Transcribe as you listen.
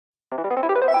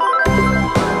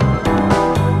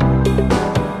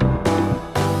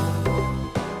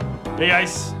Hey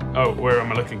guys. Oh, where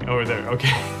am I looking? Over there.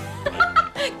 Okay.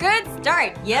 Good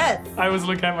start. Yes. I was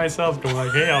looking at myself going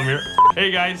like, hey Almir. Hey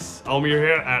guys, Almir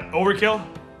here at Overkill,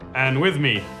 and with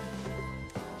me.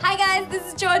 Hi guys, this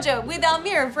is Georgia with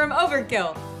Almir from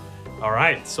Overkill. All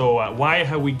right. So why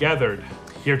have we gathered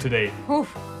here today?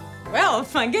 Oof. Well,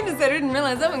 my goodness, I didn't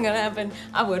realize that was gonna happen.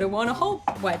 I would have worn a whole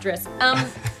white dress.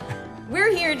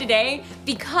 We're here today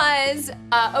because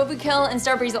Overkill and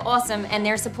Starbreeze are awesome, and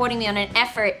they're supporting me on an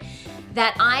effort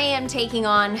that I am taking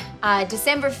on.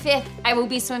 December 5th, I will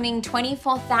be swimming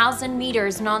 24,000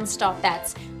 meters nonstop.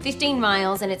 That's 15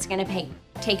 miles, and it's gonna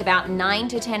take about 9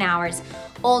 to 10 hours,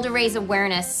 all to raise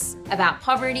awareness about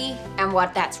poverty and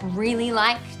what that's really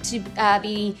like to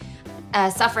be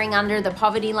suffering under the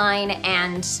poverty line.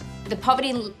 And the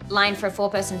poverty line for a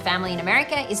 4-person family in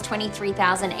America is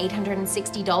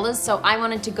 $23,860. So I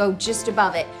wanted to go just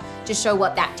above it to show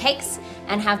what that takes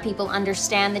and have people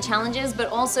understand the challenges, but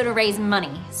also to raise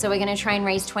money. So we're gonna try and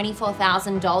raise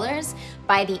 $24,000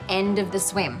 by the end of the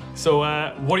swim. So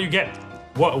what do you get?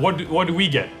 What do we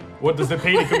get? What does the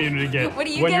PAYDAY community get? What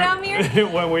do you get, Almir?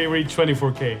 When we reach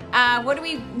 24K? What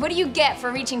do you get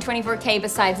for reaching 24K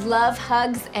besides love,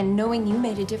 hugs, and knowing you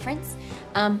made a difference?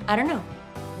 I don't know.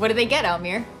 What do they get,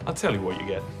 Almir? I'll tell you what you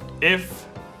get. If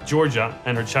Georgia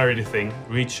and her charity thing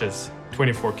reaches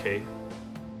 24K,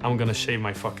 I'm gonna shave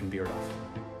my fucking beard off.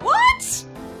 What?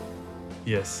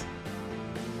 Yes.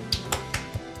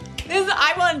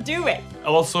 I want to do it.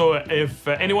 Also, if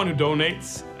anyone who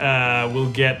donates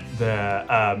will get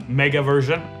the mega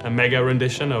version, a mega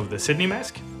rendition of the Sydney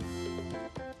mask.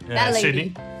 That lady.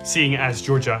 Sydney, seeing as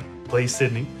Georgia plays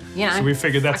Sydney. Yeah, so we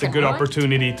figured that's a good right.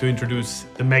 opportunity to introduce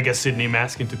the mega Sydney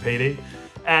mask into PAYDAY.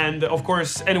 And of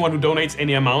course, anyone who donates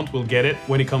any amount will get it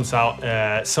when it comes out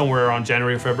somewhere around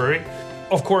January or February.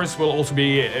 Of course, we'll also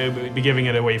be giving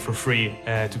it away for free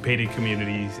to PAYDAY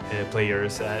community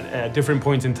players at different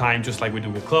points in time, just like we do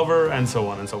with Clover and so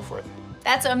on and so forth.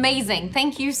 That's amazing.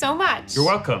 Thank you so much. You're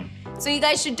welcome. So you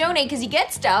guys should donate because you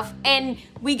get stuff, and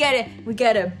we get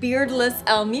a beardless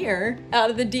Almir out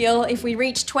of the deal. If we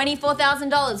reach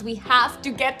 $24,000, we have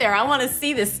to get there. I want to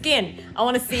see the skin. I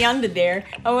want to see under there.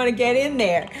 I want to get in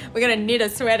there. We're gonna knit a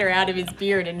sweater out of his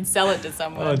beard and sell it to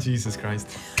someone. Oh, Jesus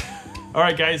Christ. All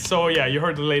right, guys, so yeah, you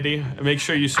heard the lady. Make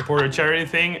sure you support her charity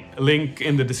thing. Link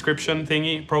in the description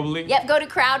thingy, probably. Yep, go to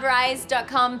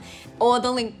crowdrise.com or the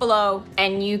link below,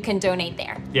 and you can donate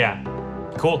there. Yeah,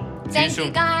 cool. See you Thank soon.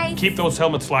 you, guys. Keep those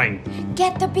helmets flying.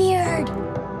 Get the beard.